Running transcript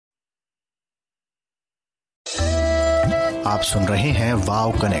आप सुन रहे हैं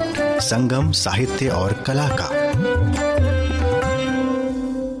वाव कनेक्ट, संगम साहित्य और कला का।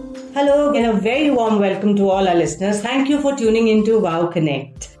 Hello, again a very warm welcome to all our listeners. Thank you for tuning into Wow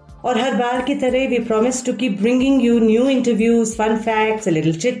Connect. और हर बार की तरह we promise to keep bringing you new interviews, fun facts, a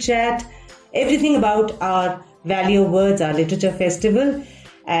little chit chat, everything about our Valley of Words, our literature festival.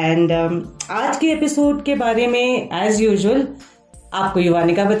 And आज के episode के बारे में as usual आपको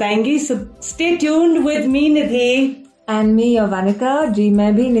युवानिका बताएंगी. So stay tuned with me, Nidhi. And me युवानिका जी.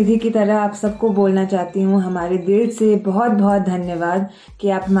 मैं भी निधि की तरह आप सबको बोलना चाहती हूँ हमारे दिल से बहुत बहुत धन्यवाद कि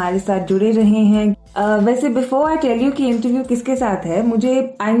आप हमारे साथ जुड़े रहे हैं. वैसे बिफोर आई टेल यू कि इंटरव्यू किसके साथ है, मुझे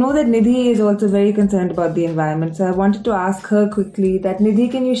I know that Nidhi is also very concerned about the environment, so I wanted to ask her quickly that Nidhi,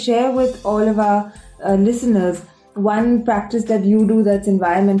 can you share with all of our listeners one practice that you do that's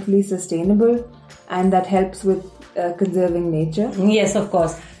environmentally sustainable and that helps with conserving nature? Yes, of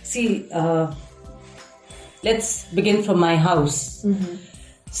course. See, let's begin from my house. Mm-hmm.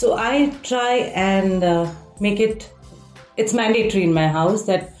 So I try and make it's mandatory in my house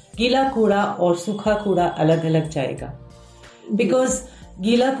that गीला कूड़ा और सूखा कूड़ा अलग अलग जाएगा. Because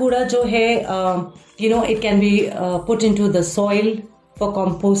गीला कूड़ा जो है, it can be put into the soil for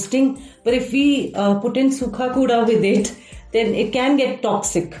composting, but if we put in sukha kuda with it, then it can get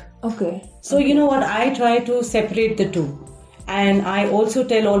toxic. Okay. So you know what, I try to separate the two, and I also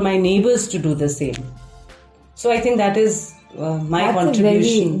tell all my neighbors to do the same. So I think that is my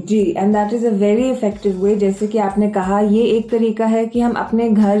contribution. Ji, and that is a very effective way. जैसे कि आपने कहा, ये एक तरीका है कि हम अपने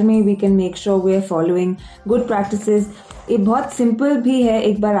घर में we can make sure we are following good practices. ये बहुत सिंपल भी है.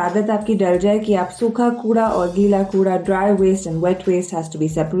 एक बार आदत आपकी डल जाए कि आप सूखा कूड़ा और गीला कूड़ा, dry waste and wet waste has to be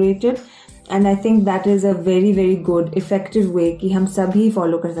separated, and I think that is a very very good effective way कि हम सभी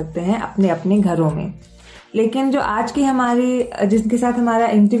फॉलो कर सकते हैं अपने अपने घरों में. लेकिन जो आज की हमारी जिनके साथ हमारा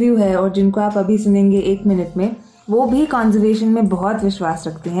इंटरव्यू है और जिनको आप अभी सुनेंगे 1 मिनट में, वो भी कंजर्वेशन में बहुत विश्वास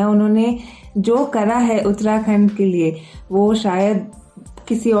रखते हैं. उन्होंने जो करा है उत्तराखंड के लिए वो शायद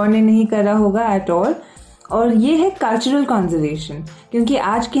किसी और ने नहीं करा होगा एट ऑल, और ये है कल्चरल कंजर्वेशन. क्योंकि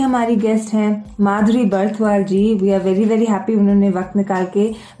आज की हमारी गेस्ट हैं माधुरी बर्थवाल जी. We are very very happy, उन्होंने वक्त निकाल के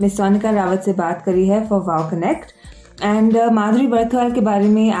मिस सोनिका रावत से बात करी है फॉर वाव कनेक्ट. एंड माधुरी बर्थवाल के बारे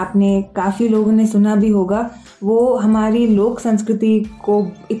में आपने काफ़ी लोगों ने सुना भी होगा. वो हमारी लोक संस्कृति को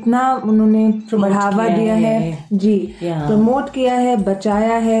इतना उन्होंने बढ़ावा दिया है जी, प्रमोट किया है,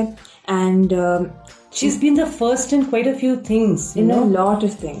 बचाया है, and she's been the first in quite a few things, in a lot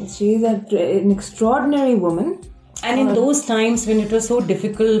of things. She is an extraordinary woman. And in those times when it was so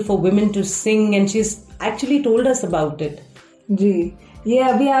difficult for women to sing, and she's actually told us about it. जी, ये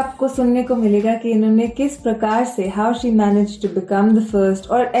अभी आपको सुनने को मिलेगा कि इन्होंने किस प्रकार से how she managed to become the first.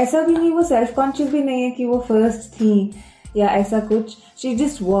 और ऐसा भी नहीं, वो self conscious भी नहीं है कि वो first थी या ऐसा कुछ. She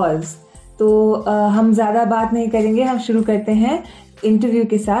just was. तो हम ज्यादा बात नहीं करेंगे, हम शुरू करते हैं इंटरव्यू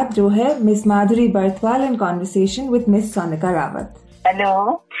के साथ जो है miss Madhuri Barthwal and conversation with miss Sonika Rawat.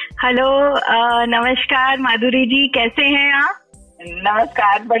 Hello, नमस्कार माधुरी जी, कैसे हैं आप?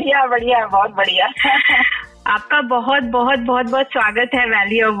 नमस्कार, बढ़िया बढ़िया, बहुत बढ़िया. आपका बहुत बहुत बहुत बहुत स्वागत है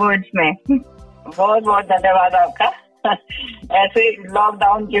वैली ऑफ वर्ड्स में. बहुत बहुत धन्यवाद आपका. ऐसे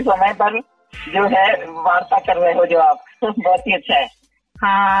लॉकडाउन के समय पर जो है वार्ता कर रहे हो जो आप, बहुत ही अच्छा है.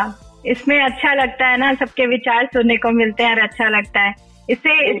 हाँ, इसमें अच्छा लगता है ना, सबके विचार सुनने को मिलते हैं और अच्छा लगता है.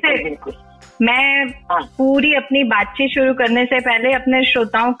 इससे मैं पूरी अपनी बातचीत शुरू करने से पहले अपने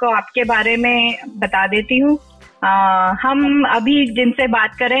श्रोताओं को आपके बारे में बता देती हूँ. हम अभी जिनसे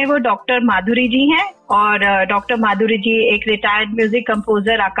बात कर रहे हैं वो डॉक्टर माधुरी जी हैं, और डॉक्टर माधुरी जी एक retired music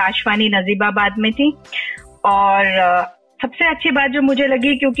composer Akashvani Najibabad में थी. और सबसे अच्छी बात जो मुझे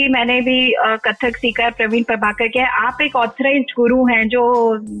लगी, क्योंकि मैंने भी कथक सीखा है प्रवीण प्रभाकर के, आप एक ऑथराइज्ड गुरु हैं जो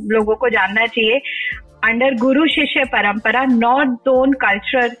लोगों को जानना चाहिए, अंडर गुरु शिष्य परंपरा नॉर्थ जोन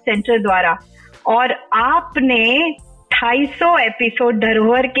कल्चरल सेंटर द्वारा. और आपने 250 एपिसोड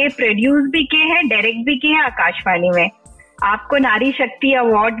धरोहर के प्रोड्यूस भी किए हैं, डायरेक्ट भी किए हैं आकाशवाणी में. आपको नारी शक्ति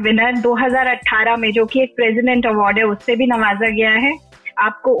अवार्ड विनर 2018 में, जो कि एक प्रेसिडेंट अवार्ड है, उससे भी नवाजा गया है.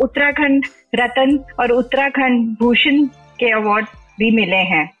 आपको उत्तराखंड रत्न और उत्तराखंड भूषण के अवार्ड भी मिले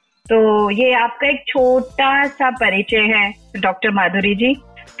हैं. तो ये आपका एक छोटा सा परिचय है डॉक्टर माधुरी जी.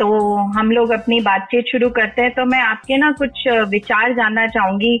 तो हम लोग अपनी बातचीत शुरू करते हैं. तो मैं आपके ना कुछ विचार जानना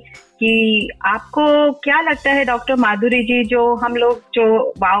चाहूंगी कि आपको क्या लगता है डॉक्टर माधुरी जी, जो हम लोग जो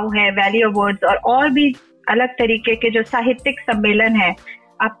वाव है, वैली ऑफ वर्ड्स और भी अलग तरीके के जो साहित्यिक सम्मेलन है,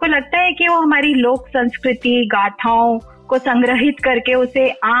 आपको लगता है कि वो हमारी लोक संस्कृति गाथाओं को संग्रहित करके उसे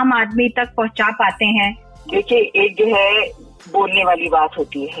आम आदमी तक पहुंचा पाते हैं? देखिए, एक जो है बोलने वाली बात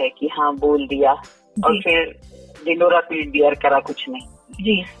होती है कि हाँ बोल दिया और फिर दिलोरा पीट दिया और करा कुछ नहीं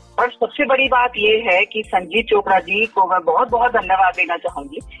जी. पर सबसे बड़ी बात ये है कि संजीव चोपड़ा जी को मैं बहुत बहुत धन्यवाद देना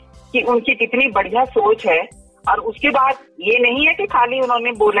चाहूंगी कि उनकी कितनी बढ़िया सोच है। और उसके बाद ये नहीं है कि खाली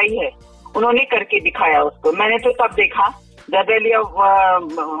उन्होंने बोला ही है, उन्होंने करके दिखाया उसको। मैंने तो तब देखा जब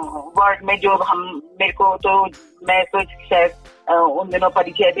वर्ड में जो मेरे को तो मैं तो शायद उन दिनों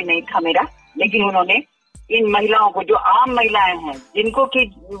परिचय भी नहीं था मेरा, लेकिन उन्होंने इन महिलाओं को, जो आम महिलाएं हैं, जिनको कि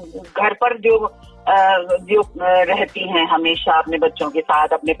घर पर जो रहती हैं हमेशा अपने बच्चों के साथ,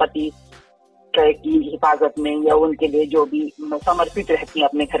 अपने पति की हिफाजत में, या उनके लिए जो भी समर्पित रहती हैं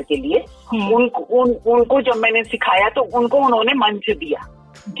अपने घर के लिए, उनको जब मैंने सिखाया तो उनको उन्होंने मंच दिया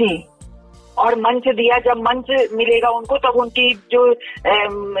जी। और मंच दिया, जब मंच मिलेगा उनको, तब उनकी जो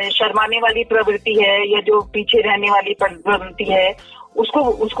शर्माने वाली प्रवृत्ति है या जो पीछे रहने वाली प्रवृत्ति है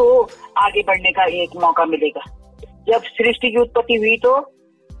उसको आगे बढ़ने का एक मौका मिलेगा। जब सृष्टि की उत्पत्ति हुई तो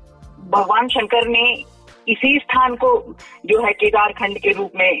भगवान शंकर ने इसी स्थान को जो है केदार खंड के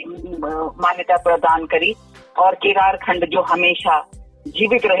रूप में मान्यता प्रदान करी, और केदार खंड जो हमेशा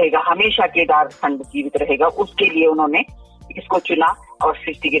जीवित रहेगा, हमेशा केदार खंड जीवित रहेगा, उसके लिए उन्होंने इसको चुना और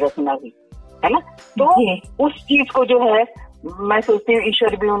सृष्टि की रचना हुई, है ना। तो उस चीज को जो है मैं सोचती हूँ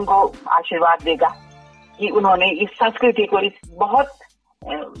ईश्वर भी उनको आशीर्वाद देगा कि उन्होंने इस संस्कृति को, इस बहुत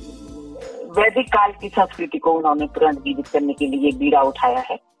वैदिक काल की संस्कृति को उन्होंने पुनर्जीवित करने के लिए बीड़ा उठाया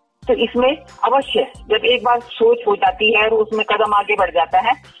है। तो इसमें अवश्य जब एक बार सोच हो जाती है और उसमें कदम आगे बढ़ जाता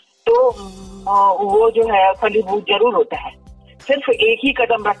है तो वो जो है फलीभूत जरूर होता है। सिर्फ एक ही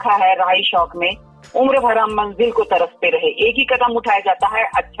कदम रखा है राही शौक में, उम्र भर हम मंजिल को तरसते रहे। एक ही कदम उठाया जाता है,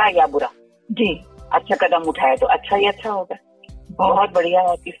 अच्छा या बुरा जी। अच्छा कदम उठाया तो अच्छा ही अच्छा होगा। बहुत बढ़िया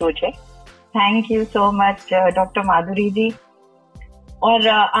आपकी सोच है। Thank you so much doctor Madhuri ji. और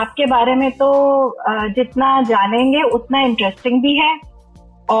आपके बारे में तो जितना जानेंगे उतना इंटरेस्टिंग भी है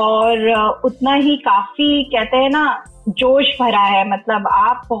और उतना ही काफी, कहते हैं ना, जोश भरा है। मतलब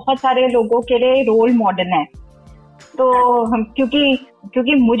आप बहुत सारे लोगों के लिए रोल मॉडल हैं। तो हम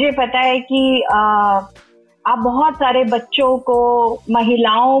क्योंकि मुझे पता है कि आप बहुत सारे बच्चों को,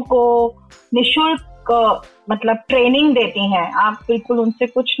 महिलाओं को निःशुल्क मतलब ट्रेनिंग देती हैं। आप बिल्कुल उनसे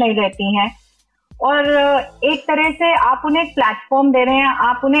कुछ नहीं लेती हैं और एक तरह से आप उन्हें प्लेटफॉर्म दे रहे हैं,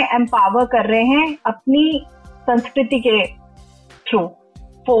 आप उन्हें एम्पावर कर रहे हैं अपनी संस्कृति के थ्रू।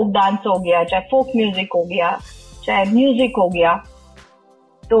 फोक डांस हो गया, चाहे फोक म्यूजिक हो गया, चाहे म्यूजिक हो गया।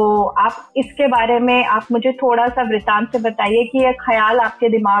 तो आप इसके बारे में आप मुझे थोड़ा सा वृतांत से बताइए कि यह ख्याल आपके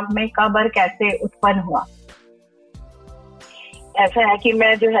दिमाग में कब और कैसे उत्पन्न हुआ। ऐसा है कि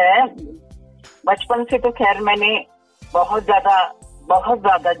मैं जो है बचपन से तो खैर मैंने बहुत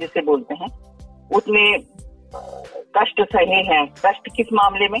ज्यादा जिसे बोलते हैं उतने कष्ट सहे हैं। कष्ट किस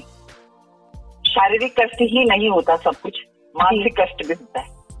मामले में? शारीरिक कष्ट ही नहीं होता सब कुछ, मानसिक कष्ट भी होता है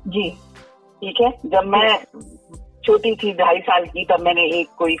जी। ठीक है, जब मैं छोटी थी 2.5 साल की, तब मैंने एक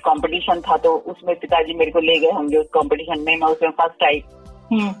कोई कंपटीशन था तो उसमें पिताजी मेरे को ले गए होंगे उस कंपटीशन में, मैं उसमें फर्स्ट आई।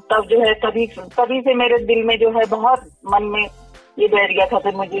 तब जो है तभी से मेरे दिल में जो है बहुत मन में ये बैठ गया था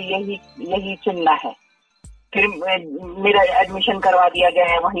कि मुझे यही चुनना है। फिर मेरा एडमिशन करवा दिया गया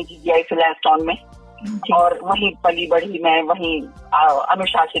है वहीं GGI सिलेस्टॉन में और वहीं पली बढ़ी मैं, वहीं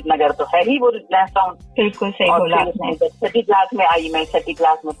अनुशासित नगर तो है ही वो सिलेस्टॉन। बिल्कुल सही बोला आपने। 6ठी क्लास में आई मैं, 6ठी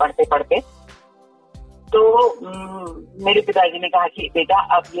क्लास में पढ़ते तो मेरे पिताजी ने कहा कि बेटा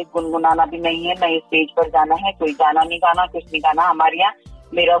अब ये गुनगुनाना भी नहीं है, नए स्टेज पर जाना है, कोई गाना नहीं गाना, कुछ नहीं गाना। हमारे यहाँ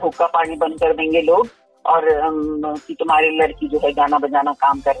मेरा हुक्का पानी बंद कर देंगे लोग और कि तुम्हारी लड़की जो है गाना बजाना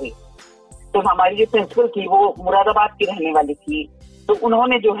काम कर रही। तो हमारी जो प्रिंसिपल थी वो मुरादाबाद की रहने वाली थी, तो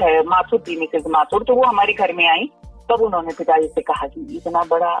उन्होंने जो है माथुर थी, मिसेज माथुर, तो वो हमारे घर में आई। तब उन्होंने पिताजी से कहा कि इतना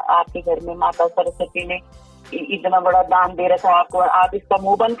बड़ा आपके घर में माता सरस्वती ने इतना बड़ा दान दे रखा आपको, आप इसका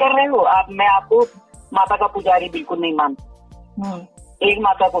मुंह बंद कर रहे हो। मैं आपको माता का पुजारी बिल्कुल नहीं मानती, एक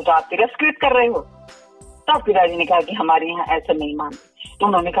माता को तो आप तिरस्कृत कर रहे हो। तब पिताजी ने कहा कि हमारे यहाँ ऐसा नहीं मानते। तो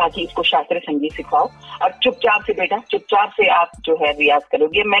उन्होंने कहा कि इसको शास्त्रीय संगीत सिखाओ और चुपचाप से बेटा, चुपचाप से आप जो है रियाज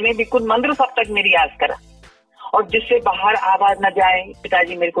करोगे। मैंने बिल्कुल मंत्र सप्तक में रियाज करा और जिससे बाहर आवाज न जाए।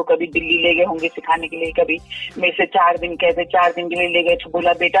 पिताजी मेरे को कभी दिल्ली ले गए होंगे सिखाने के लिए, कभी मेरे से 4 दिन कहते 4 दिन के लिए ले गए तो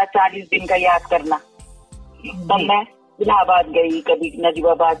बोला बेटा 40 दिन का याद करना। तब मैं इलाहाबाद गई, कभी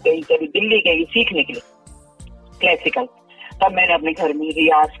नजीबाबाद गई, कभी दिल्ली गई सीखने के लिए क्लासिकल। तब मैंने अपने घर में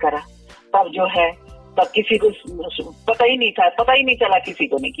रियाज करा। तब जो है तब किसी को पता ही नहीं चला किसी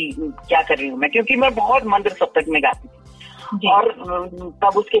को नहीं कि क्या कर रही हूँ मैं, क्योंकि मैं बहुत मंत्र सप्तक में गाती थी। और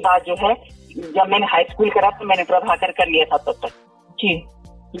तब उसके बाद जो है जब मैंने हाई स्कूल करा तो मैंने प्रभाकर कर लिया था तब तक जी।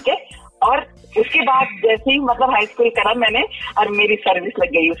 ठीक है, और उसके बाद जैसे ही मतलब हाई स्कूल करा मैंने और मेरी सर्विस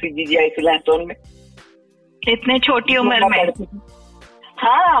लग गई उसी GGI सिलेस्टॉन में। इतने छोटी उम्र में?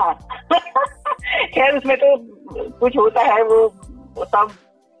 हाँ खैर उसमें तो कुछ होता है वो तब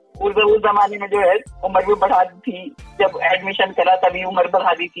उस जमाने में जो है उम्र भी बढ़ा दी थी, जब एडमिशन करा तभी उम्र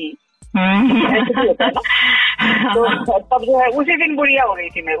बढ़ा दी थी। ऐसे भी होता है ना। तो तब जो है उसी दिन बुढ़िया हो गई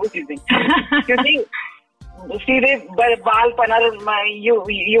थी मैं, उसी दिन, क्योंकि सीधे बाल पनर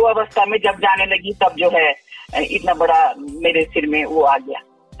युवावस्था में जब जाने लगी तब जो है इतना बड़ा मेरे सिर में वो आ गया,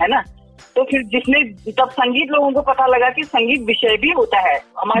 है ना। तो फिर तब संगीत लोगों को पता लगा कि संगीत विषय भी होता है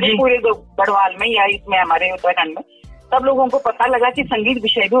हमारे पूरे गढ़वाल में या इसमें हमारे उत्तराखंड में, तब लोगों को पता लगा कि संगीत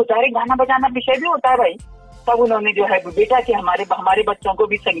विषय भी होता है, गाना बजाना विषय भी होता है भाई। तब उन्होंने जो है बेटा कि हमारे बच्चों को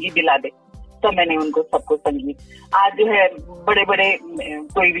भी संगीत दिला दे, तब मैंने उनको सबको संगीत। आज जो है बड़े बड़े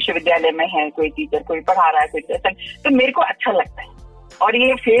कोई विश्वविद्यालय में है, कोई टीचर कोई पढ़ा रहा है, कोई तो मेरे को अच्छा लगता है। और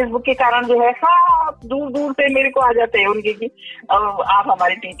ये फेसबुक के कारण जो है सब दूर दूर से मेरे को आ जाते हैं उनके कि आप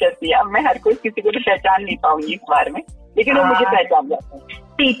हमारे टीचर थी। अब मैं हर कोई किसी को तो पहचान नहीं पाऊंगी इस बार में, लेकिन वो मुझे पहचान जाते हैं।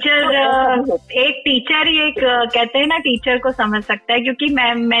 टीचर एक टीचर ही एक कहते हैं ना टीचर को समझ सकता है, क्योंकि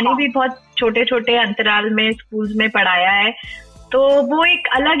मैंने भी बहुत छोटे छोटे अंतराल में स्कूल्स में पढ़ाया है। तो वो एक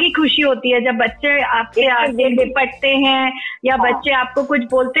अलग ही खुशी होती है जब बच्चे आपके आगे निपटते हैं या बच्चे आपको कुछ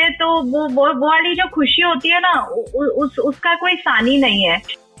बोलते हैं, तो वो वाली जो खुशी होती है ना उसका कोई सानी नहीं है।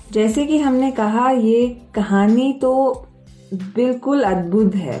 जैसे कि हमने कहा, ये कहानी तो बिल्कुल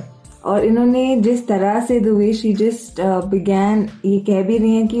अद्भुत है और इन्होंने जिस तरह से the way she just began, ये कह भी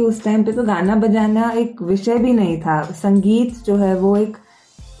रही हैं कि उस टाइम पे तो गाना बजाना एक विषय भी नहीं था, संगीत जो है वो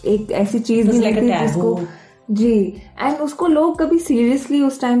एक ऐसी चीज भी नहीं थी जिसको जी, एंड उसको लोग कभी सीरियसली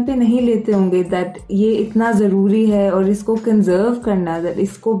उस टाइम पे नहीं लेते होंगे दैट ये इतना जरूरी है और इसको कंजर्व करना,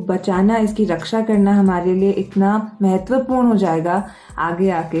 इसको बचाना, इसकी रक्षा करना हमारे लिए इतना महत्वपूर्ण हो जाएगा आगे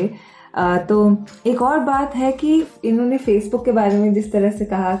आके। तो एक और बात है कि इन्होंने फेसबुक के बारे में जिस तरह से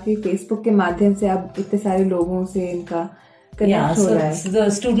कहा कि फेसबुक के माध्यम से अब इतने सारे लोगों से इनका कनेक्ट हो रहा है। So the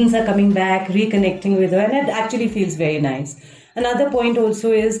students are coming back, reconnecting with her, and it actually feels very nice. Another point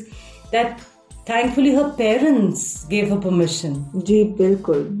also is that thankfully her parents gave her permission. जी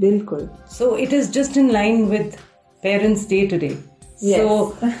बिल्कुल बिल्कुल। So it is just in line with Parents' Day today. Yes.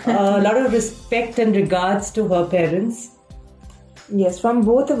 So a lot of respect and regards to her parents. Yes, from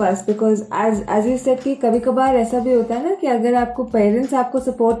both of us, because as you said कि कभी कभार ऐसा भी होता है ना कि अगर आपको पेरेंट्स आपको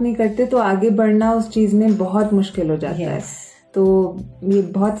सपोर्ट नहीं करते तो आगे बढ़ना उस चीज में बहुत मुश्किल हो जाता है। तो ये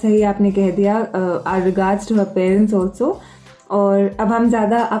बहुत सही आपने कह दिया। Our regards to her parents also. और अब हम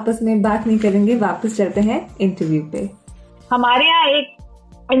ज्यादा आपस में बात नहीं करेंगे, वापस चलते हैं इंटरव्यू पे। हमारे यहाँ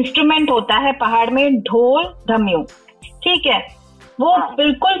एक इंस्ट्रूमेंट होता है पहाड़ में, ढोल धम्यू, ठीक है। वो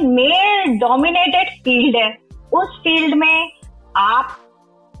बिल्कुल मेल डोमिनेटेड फील्ड है। उस फील्ड में आप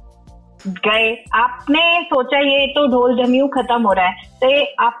गए, आपने सोचा ये तो ढोल धम्यू खत्म हो रहा है,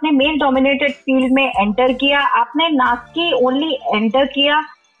 तो आपने मेल डोमिनेटेड फील्ड में एंटर किया। आपने नाचकी ओनली एंटर किया,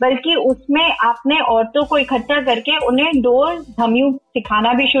 बल्कि उसमें आपने औरतों को इकट्ठा करके उन्हें ढोल धम्यू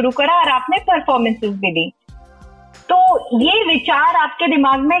सिखाना भी शुरू करा और आपने परफॉर्मेंसेस भी दी। तो ये विचार आपके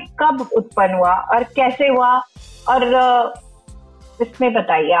दिमाग में कब उत्पन्न हुआ और कैसे हुआ, और इसमें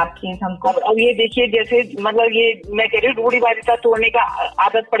बताइए आप प्लीज हमको। अब ये देखिए, जैसे मतलब ये मैं कह रही हूँ रूढ़िवादिता तोड़ने का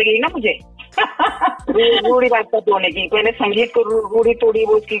आदत पड़ गई ना मुझे। रूढ़िवादिता तोड़ने की, पहले संगीत को रूढ़ी तोड़ी,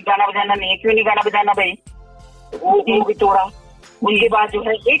 वो उसकी गाना बजाना नहीं है, क्यों नहीं गाना बजाना भाई, वो भी तोड़ा। उनके बाद जो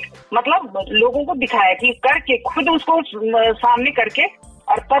है एक मतलब लोगों को दिखाया कि करके, खुद उसको सामने करके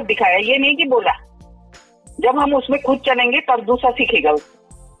और तब दिखाया, ये नहीं कि बोला। जब हम उसमें खुद चलेंगे तब दूसरा सीखेगा।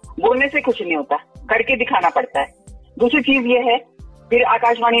 बोलने से कुछ नहीं होता, करके दिखाना पड़ता है। दूसरी चीज ये है, फिर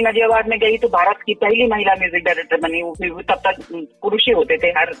आकाशवाणी गाजियाबाद में गई तो भारत की पहली महिला म्यूजिक डायरेक्टर बनी। फिर तब तक पुरुष ही होते थे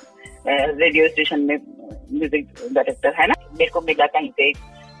हर रेडियो स्टेशन में म्यूजिक डायरेक्टर, है ना। मेरे को मिला कहीं पे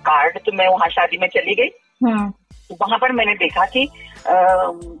कार्ड, तो मैं वहाँ शादी में चली गई। तो वहां पर मैंने देखा कि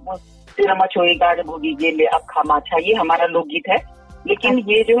तिरमछोई गाड़ भोगी गेले अब खामाछा, ये हमारा लोकगीत है, लेकिन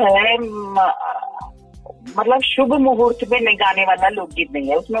ये जो है मतलब शुभ मुहूर्त में नहीं गाने वाला लोकगीत नहीं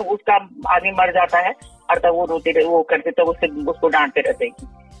है। उसमें उसका आदमी मर जाता है और तब वो रोते वो करते तब उसको डांटते रहते हैं,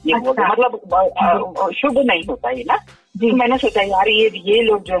 ये अच्छा। मतलब शुभ नहीं होता ये ना जी। मैंने सोचा यार ये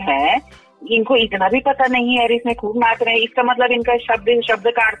लोग जो हैं इनको इतना भी पता नहीं है, इसमें खूब नाच रहे हैं, इसका मतलब इनका शब्द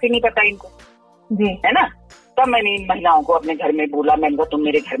का अर्थ ही नहीं पता इनको जी, है ना। तब मैंने इन महिलाओं को अपने घर में बोला, मैंने कहा तुम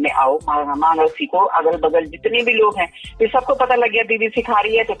मेरे घर में आओ, मांगो सीखो। अगल बगल जितने भी लोग हैं, फिर सबको पता लग गया दीदी सिखा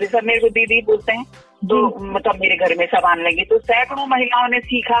रही है, तो फिर सब मेरे को दीदी बोलते हैं। तो मतलब मेरे घर में सब आने लगी, तो सैकड़ों महिलाओं ने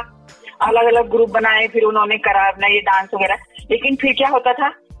सीखा, अलग अलग ग्रुप बनाए, फिर उन्होंने करा अपना ये डांस वगैरह। लेकिन फिर क्या होता था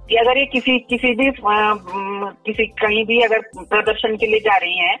कि अगर ये किसी कहीं भी अगर प्रदर्शन के लिए जा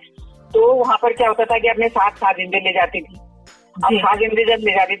रही हैं, तो वहां पर क्या होता था कि अपने साथ साजिंदे ले जाती थी। अब साजिंदे जब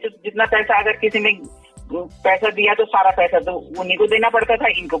ले जाती तो जितना पैसा अगर किसी ने पैसा दिया तो सारा पैसा तो उन्हीं को देना पड़ता था,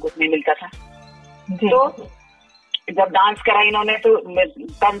 इनको कुछ नहीं मिलता था। तो जब डांस करा इन्होंने तो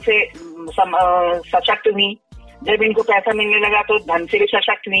तन से सशक्त हुई, जब इनको पैसा मिलने लगा तो धन से भी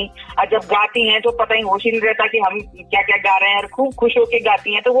सशक्त हुई, और जब गाती हैं तो पता ही होश ही नहीं रहता कि हम क्या क्या गा रहे हैं, और खूब खुश होके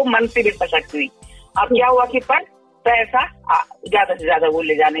गाती हैं तो वो मन से भी सशक्त हुई। अब क्या हुआ कि पर पैसा ज्यादा से ज्यादा वो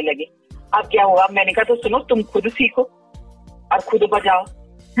ले जाने लगे। अब क्या हुआ, मैंने कहा तो सुनो तुम खुद सीखो और खुद बजाओ।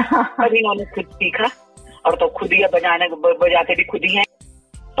 तब इन्होंने खुद सीखा और तो खुद ही बजाते भी खुद ही हैं।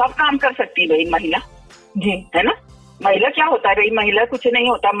 सब काम कर सकती है भाई महिला जी, है ना। महिला क्या होता है भाई, महिला कुछ नहीं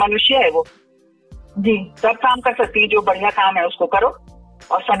होता, मनुष्य है वो जी। सब काम कर सकती है, जो बढ़िया काम है उसको करो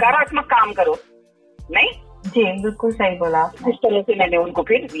और सकारात्मक काम करो। नहीं जी, बिल्कुल सही बोला। इस तरह से मैंने उनको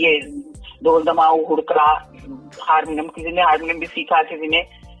फिर ये ढोल दमाऊ हुड़का हारमोनियम, किसी ने हारमोनियम भी सीखा, किसी ने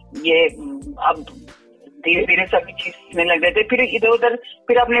ये, अब धीरे धीरे सभी चीज सीखने लग गए थे। फिर इधर उधर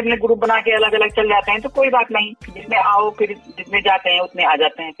फिर अपने अपने ग्रुप बना के अलग अलग चल जाते हैं, तो कोई बात नहीं, जिसमें आओ फिर जितने जाते हैं उतने आ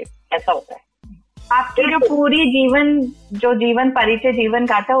जाते हैं, फिर ऐसा होता है। आपके जो पूरी जीवन परिचय जीवन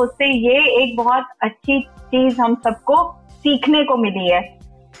का था, उससे ये एक बहुत अच्छी चीज हम सबको सीखने को मिली है।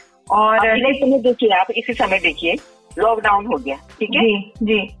 और देखिए आप इसी समय देखिए लॉकडाउन हो गया, ठीक है जी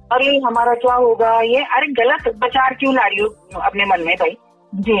जी। अरे हमारा क्या होगा ये, अरे गलत विचार क्यों ला रही हो अपने मन में भाई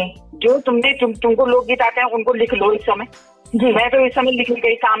जी। जो तुमको लोकगीत आते हैं उनको लिख लो इस समय जी। मैं तो इस समय लिखने का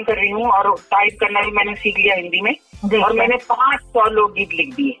ही काम कर रही हूँ और टाइप करना भी मैंने सीख लिया हिंदी में, और मैंने 500 लोकगीत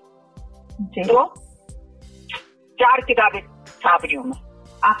लिख दिए, तो 4 किताबें छाप रही हूँ मैं।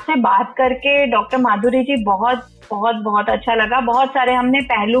 आपसे बात करके डॉक्टर माधुरी जी बहुत बहुत बहुत अच्छा लगा। बहुत सारे हमने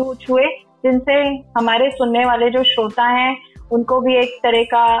पहलू छुए जिनसे हमारे सुनने वाले जो श्रोता हैं उनको भी एक तरह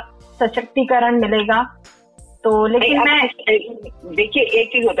का सशक्तिकरण मिलेगा। तो लेकिन मैं देखिए एक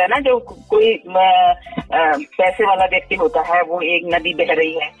चीज होता है ना, जो कोई पैसे वाला व्यक्ति होता है, वो एक नदी बह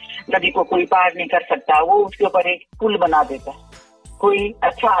रही है, नदी को कोई पार नहीं कर सकता, वो उसके ऊपर एक पुल बना देता है। कोई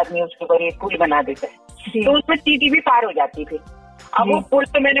अच्छा आदमी उसके ऊपर एक पुल बना देता है, तो उसमें चीटी भी पार हो जाती थी। अब वो पुल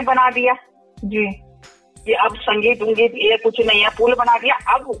तो मैंने बना दिया जी, ये अब संगीत उंगीत ये कुछ नहीं है, पुल बना दिया,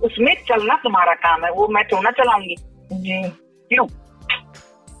 अब उसमें चलना तुम्हारा काम है, वो मैं थोड़ा ना चलाऊंगी जी। क्यों?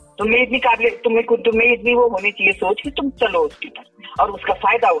 तुम्हें इतनी काबिलियत, तुम्हें इतनी वो होनी चाहिए सोच कि तुम चलो उसके ऊपर और उसका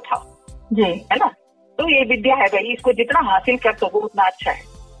फायदा उठाओ जी, है ना। तो ये विद्या है भाई, इसको जितना हासिल कर सको उतना अच्छा है,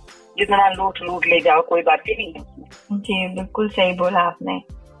 जितना लूट ले जाओ कोई बात ही नहीं है उसमें। जी बिल्कुल सही बोला आपने।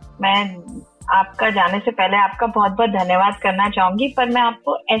 मैं आपका जाने से पहले आपका बहुत बहुत धन्यवाद करना चाहूंगी, पर मैं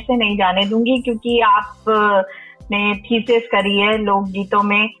आपको ऐसे नहीं जाने दूंगी, क्योंकि आप ने थीसिस करी है लोकगीतों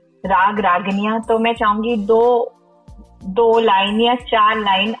में राग रागनियां, तो मैं चाहूंगी दो लाइन या 4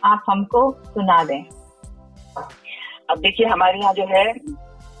 लाइन आप हमको सुना दें। अब देखिए हमारे यहाँ जो है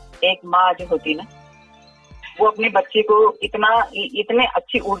एक माँ जो होती ना, वो अपने बच्चे को इतने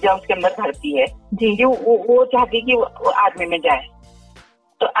अच्छी ऊर्जा उसके अंदर भरती है जी, जो वो चाहती कि वो आर्मी में जाए।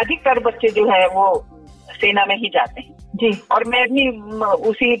 तो अधिकतर बच्चे जो है वो सेना में ही जाते हैं जी, और मैं भी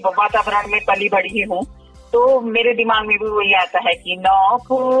उसी वातावरण में पली बड़ी ही हूँ, तो मेरे दिमाग में भी वही आता है कि 9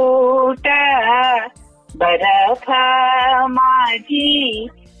 फुट बर्फ माझी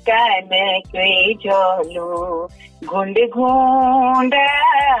कनके जोलू गुंड घुंड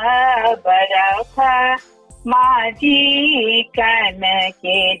बर्फ माझी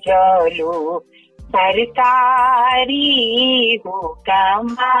कनके जोलू सरकारी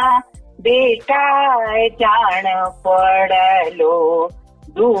हुकमा बेटा जान पड़लो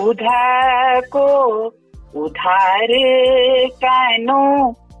दूध को उधार कानो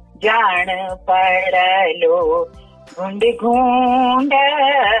जान पड़लो घुंड घुंड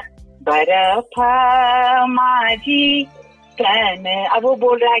बर्फ माझी कन। अब वो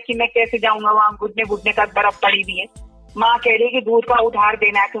बोल रहा है कि मैं कैसे जाऊंगा, वहाँ घुटने घुटने तक बर्फ पड़ी हुई है। माँ कह रही है कि दूध का उधार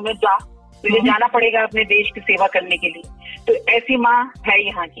देना है तुम्हें, जा तुझे जाना पड़ेगा अपने देश की सेवा करने के लिए। तो ऐसी माँ है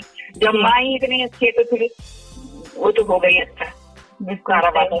यहाँ की। जब माँ ही इतनी अच्छी है तो फिर वो तो हो गई अच्छा, सारा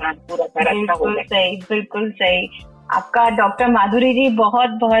वातावरण पूरा अच्छा हो गया। सही, बिल्कुल सही। आपका डॉक्टर माधुरी जी बहुत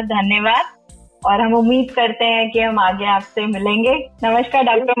बहुत धन्यवाद, और हम उम्मीद करते हैं कि हम आगे आपसे मिलेंगे। नमस्कार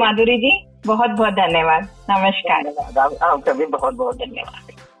डॉक्टर माधुरी जी, बहुत बहुत धन्यवाद। नमस्कार। आपका भी बहुत बहुत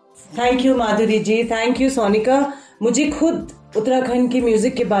धन्यवाद। Thank you Madhuri ji, thank you Sonika. मुझे खुद उत्तराखंड की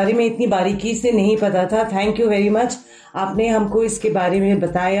म्यूजिक के बारे में इतनी बारीकी से नहीं पता था। थैंक यू वेरी मच, आपने हमको इसके बारे में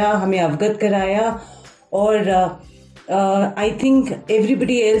बताया, हमें अवगत कराया, और I think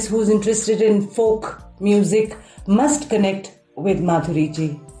everybody else who is interested in folk music must connect with माधुरी जी।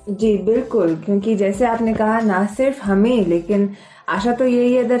 जी बिल्कुल, क्योंकि जैसे आपने कहा ना सिर्फ हमें लेकिन आशा तो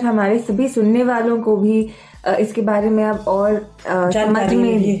यही है that हमारे सभी सुनने वालों को भी इसके बारे में अब और समझ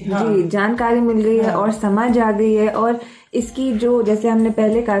में जी जानकारी मिल गई है और समझ आ गई है, और इसकी जो जैसे हमने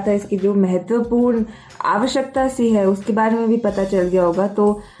पहले कहा था इसकी जो महत्वपूर्ण आवश्यकता सी है उसके बारे में भी पता चल गया होगा।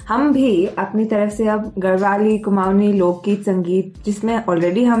 तो हम भी अपनी तरफ से अब गढ़वाली, कुमाऊनी लोकगीत संगीत जिसमें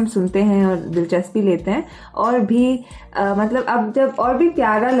ऑलरेडी हम सुनते हैं और दिलचस्पी लेते हैं, और भी मतलब अब जब और भी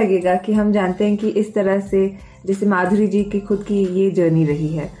प्यारा लगेगा कि हम जानते हैं कि इस तरह से जैसे माधुरी जी की खुद की ये जर्नी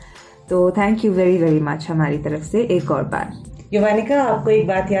रही है। तो thank you very very much हमारी तरफ से एक और बार। योवानिका, आपको एक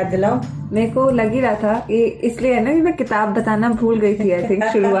बात याद दिलाऊं? मेरे को लग ही रहा था कि इसलिए है ना कि मैं किताब बताना भूल गई थी आई थिंक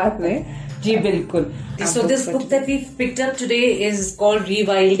शुरुआत में। जी बिल्कुल। So this book that we've picked up today is called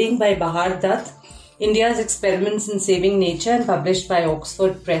Rewilding by Bahar Dutt, India's Experiments in Saving Nature, and published by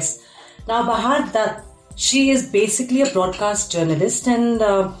Oxford Press. Now Bahar Dutt, she is basically a broadcast journalist, and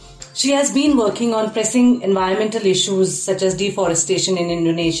she has been working on pressing environmental issues such as deforestation in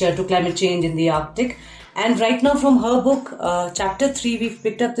Indonesia to climate change in the Arctic. And right now from her book, chapter 3, we've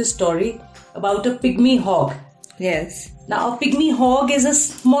picked up this story about a pygmy hog. Yes. Now, a pygmy hog is the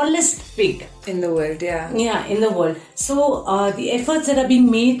smallest pig in the world, yeah. Yeah, in the world. So, the efforts that are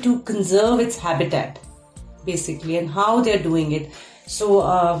being made to conserve its habitat, basically, and how they're doing it. So,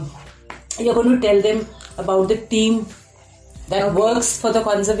 you're going to tell them about the team that works for the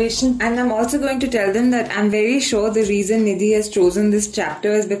conservation. And I'm also going to tell them that I'm very sure the reason Nidhi has chosen this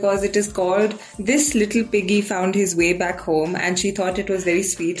chapter is because it is called This Little Piggy Found His Way Back Home, and she thought it was very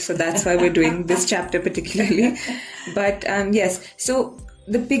sweet, so that's why we're doing this chapter particularly. But yes, so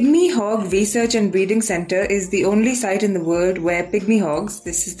the Pygmy Hog Research and Breeding Center is the only site in the world where pygmy hogs,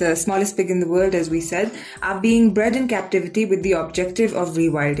 this is the smallest pig in the world as we said, are being bred in captivity with the objective of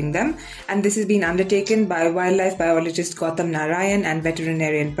rewilding them. And this has been undertaken by wildlife biologist Gautam Narayan and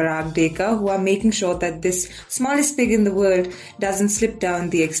veterinarian Parag Deka, who are making sure that this smallest pig in the world doesn't slip down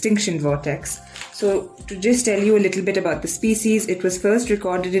the extinction vortex. So, to just tell you a little bit about the species, it was first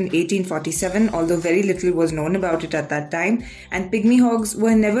recorded in 1847, although very little was known about it at that time, and pygmy hogs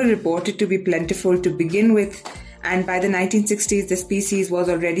were never reported to be plentiful to begin with, and by the 1960s, the species was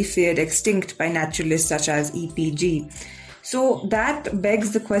already feared extinct by naturalists such as EPG. So that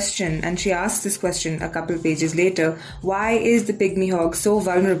begs the question, and she asks this question a couple of pages later, why is the pygmy hog so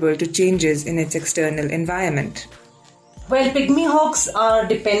vulnerable to changes in its external environment? Well, pygmy hogs are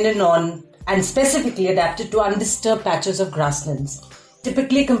dependent on and specifically adapted to undisturbed patches of grasslands,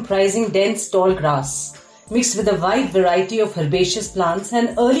 typically comprising dense tall grass, mixed with a wide variety of herbaceous plants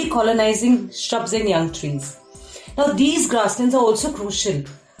and early colonizing shrubs and young trees. Now, these grasslands are also crucial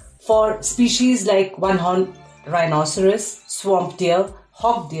for species like one-horned rhinoceros, swamp deer,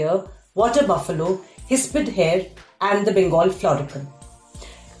 hog deer, water buffalo, hispid hare, and the Bengal florican.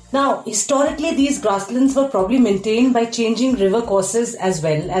 Now, historically, these grasslands were probably maintained by changing river courses as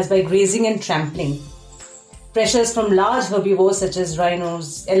well as by grazing and trampling. Pressures from large herbivores such as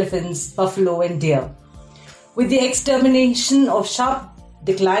rhinos, elephants, buffalo, and deer. With the extermination of sharp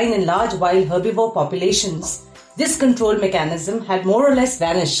decline in large wild herbivore populations, this control mechanism had more or less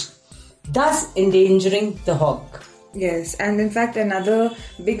vanished, thus endangering the hog. Yes, and in fact another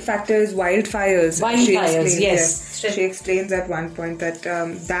big factor is wildfires. Yes. She explains at one point that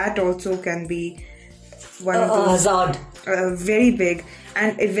that also can be one of a those hazard. Very big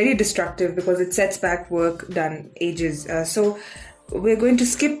and very destructive because it sets back work done ages. So we're going to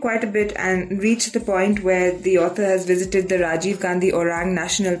skip quite a bit and reach the point where the author has visited the Rajiv Gandhi Orang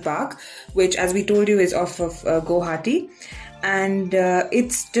National Park, which, as we told you, is off of Guwahati. And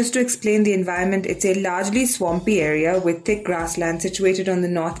it's just to explain the environment, it's a largely swampy area with thick grassland situated on the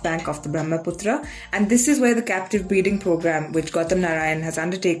north bank of the Brahmaputra, and this is where the captive breeding program which Gautam Narayan has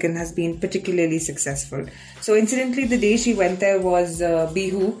undertaken has been particularly successful. So incidentally, the day she went there was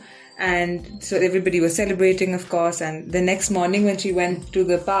Bihu, and so everybody was celebrating, of course, and the next morning when she went to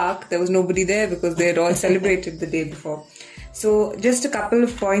the park, there was nobody there because they had all celebrated the day before. So just a couple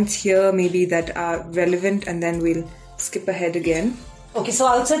of points here maybe that are relevant, and then we'll skip ahead again. Okay, so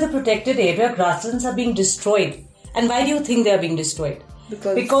outside the protected area, grasslands are being destroyed. And why do you think they are being destroyed?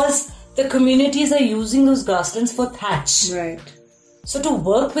 Because the communities are using those grasslands for thatch. Right. So to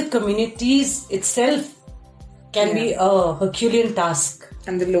work with communities itself can be a Herculean task.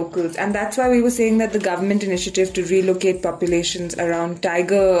 And the locals. And that's why we were saying that the government initiative to relocate populations around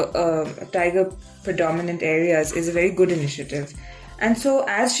tiger predominant areas is a very good initiative. And so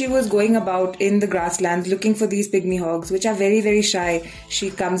as she was going about in the grasslands looking for these pygmy hogs, which are very, very shy,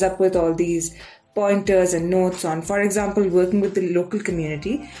 she comes up with all these pointers and notes on, for example, working with the local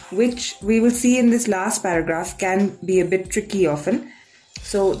community, which we will see in this last paragraph can be a bit tricky often.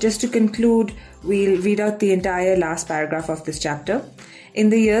 So just to conclude, we'll read out the entire last paragraph of this chapter. In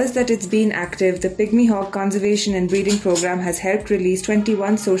the years that it's been active, the Pygmy Hawk Conservation and Breeding Program has helped release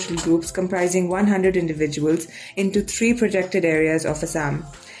 21 social groups comprising 100 individuals into 3 protected areas of Assam,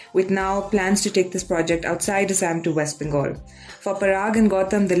 with now plans to take this project outside Assam to West Bengal. For Parag and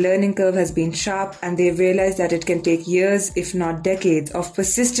Gautam, the learning curve has been sharp, and they've realized that it can take years, if not decades, of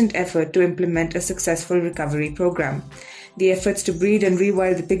persistent effort to implement a successful recovery program. The efforts to breed and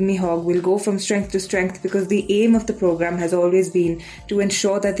rewild the pygmy hog will go from strength to strength because the aim of the program has always been to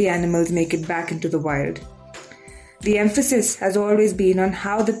ensure that the animals make it back into the wild. The emphasis has always been on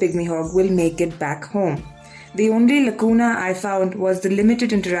how the pygmy hog will make it back home. The only lacuna I found was the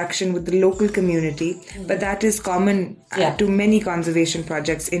limited interaction with the local community, but that is common to many conservation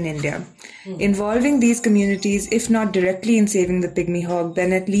projects in India. Involving these communities, if not directly in saving the pygmy hog,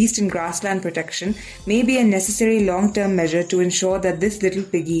 then at least in grassland protection, may be a necessary long-term measure to ensure that this little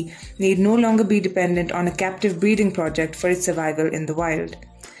piggy need no longer be dependent on a captive breeding project for its survival in the wild.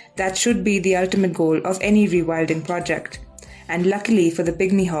 That should be the ultimate goal of any rewilding project. And luckily for the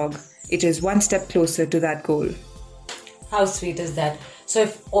pygmy hog, it is one step closer to that goal. How sweet is that? So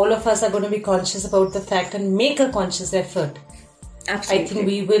if all of us are going to be conscious about the fact and make a conscious effort, Absolutely. I think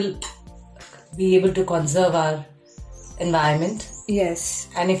we will be able to conserve our environment. Yes.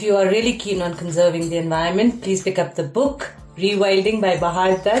 And if you are really keen on conserving the environment, please pick up the book Rewilding by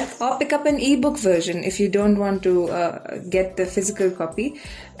Bahar Dutt. Or pick up an ebook version if you don't want to get the physical copy.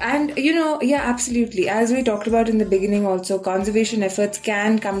 And, absolutely. As we talked about in the beginning also, conservation efforts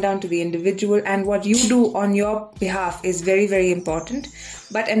can come down to the individual, and what you do on your behalf is very, very important.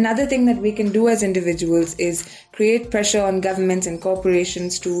 But another thing that we can do as individuals is create pressure on governments and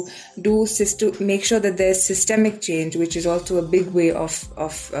corporations to make sure that there's systemic change, which is also a big way of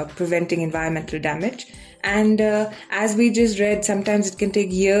preventing environmental damage. And as we just read, sometimes it can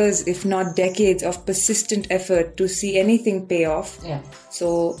take years, if not decades, of persistent effort to see anything pay off. Yeah.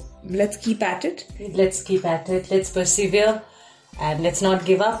 So let's keep at it. Let's keep at it. Let's persevere. And let's not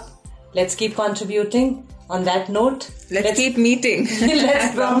give up. Let's keep contributing. On that note, let's keep meeting.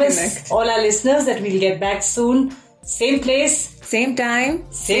 Let's promise all our listeners that we'll get back soon. Same place. Same time.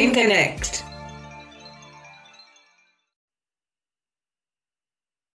 Same Connect.